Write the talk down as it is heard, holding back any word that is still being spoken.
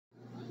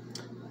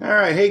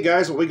Alright, hey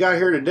guys, what we got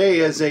here today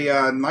is a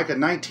like a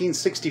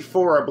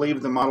 1964, I believe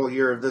the model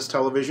year of this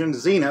television,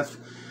 Zenith,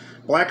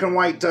 black and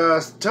white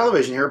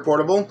television here,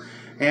 portable,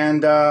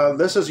 and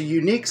this is a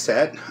unique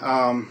set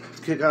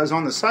because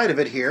on the side of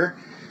it here,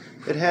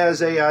 it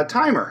has a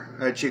timer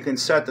that you can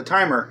set the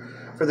timer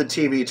for the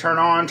TV, turn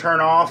on,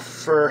 turn off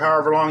for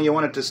however long you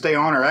want it to stay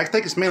on, or I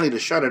think it's mainly to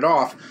shut it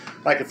off,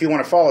 like if you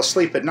want to fall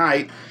asleep at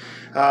night.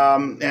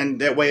 And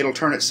that way it'll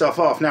turn itself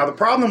off. Now the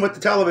problem with the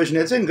television,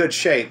 it's in good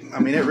shape. I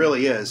mean, it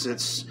really is.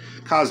 It's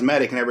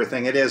cosmetic and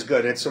everything. It is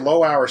good. It's a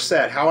low hour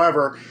set.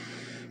 However,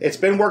 it's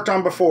been worked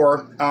on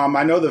before.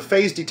 I know the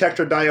phase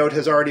detector diode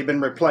has already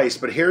been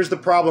replaced, but here's the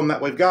problem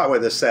that we've got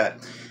with this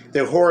set.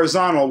 The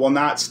horizontal will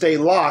not stay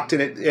locked,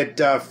 and it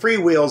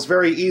freewheels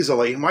very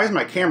easily. Why does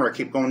my camera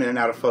keep going in and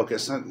out of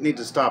focus? I need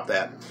to stop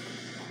that.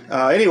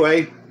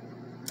 Anyway,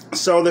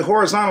 so the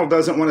horizontal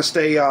doesn't want to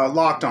stay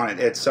locked on it.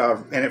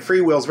 And it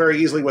freewheels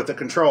very easily with the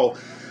control.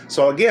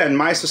 So again,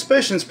 my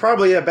suspicion is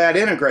probably a bad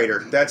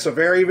integrator. That's a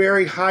very,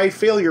 very high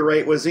failure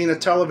rate with Zenith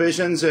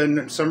televisions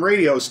and some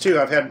radios too.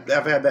 I've had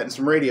that in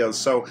some radios.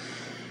 So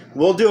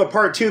we'll do a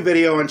part 2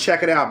 video and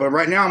check it out. But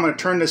right now I'm going to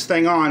turn this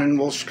thing on and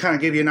we'll kind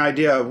of give you an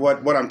idea of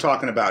what I'm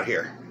talking about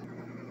here.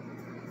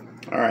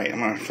 All right, I'm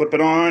going to flip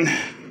it on.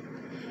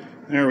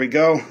 There we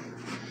go.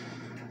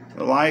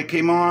 The light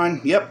came on.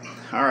 Yep.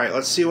 All right,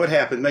 let's see what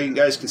happens. Maybe you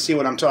guys can see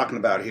what I'm talking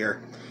about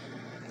here.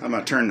 I'm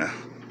going to turn the...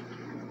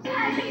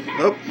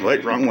 Oh,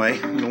 wait, wrong way.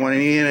 Don't want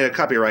any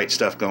copyright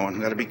stuff going.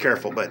 Got to be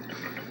careful, but...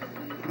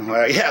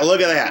 yeah, look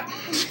at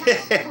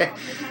that.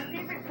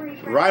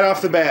 Right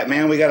off the bat,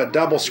 man, we got a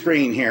double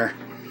screen here.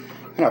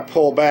 I'm going to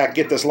pull back,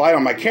 get this light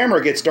on. My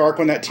camera gets dark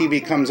when that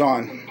TV comes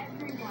on.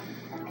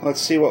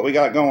 Let's see what we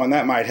got going.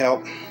 That might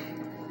help.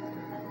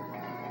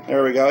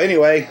 There we go.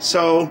 Anyway,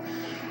 so...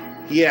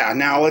 yeah,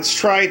 now let's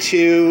try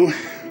to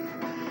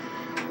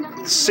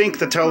sync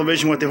the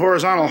television with the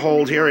horizontal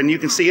hold here, and you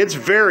can see it's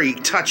very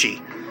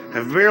touchy.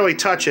 I barely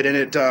touch it and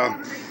it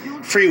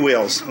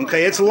freewheels.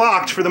 Okay, it's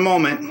locked for the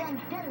moment.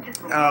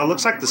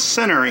 Looks like the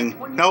centering,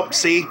 nope,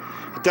 see,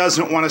 it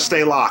doesn't want to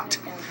stay locked.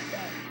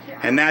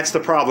 And that's the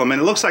problem.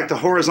 And it looks like the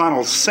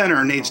horizontal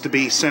center needs to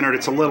be centered.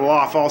 It's a little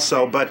off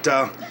also, but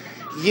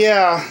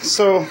yeah,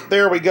 so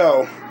there we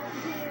go.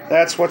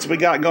 That's what we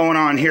got going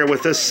on here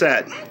with this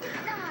set.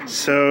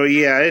 So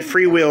yeah, it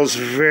freewheels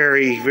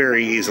very,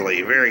 very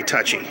easily, very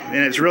touchy, and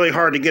it's really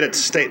hard to get it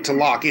to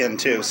lock in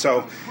too.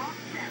 So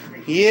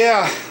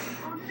yeah.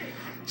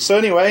 So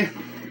anyway,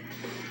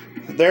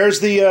 there's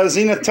the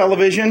Zenith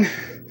television,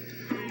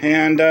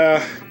 and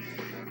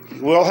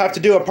we'll have to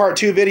do a part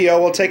 2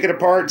 video. We'll take it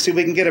apart, see if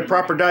we can get a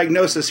proper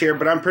diagnosis here.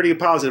 But I'm pretty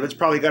positive it's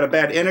probably got a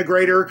bad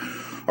integrator,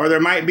 or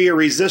there might be a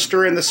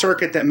resistor in the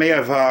circuit that may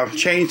have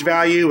changed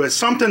value.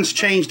 Something's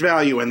changed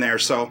value in there.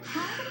 So.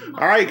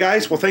 Alright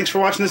guys, well thanks for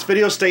watching this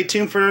video. Stay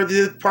tuned for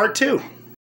the part 2.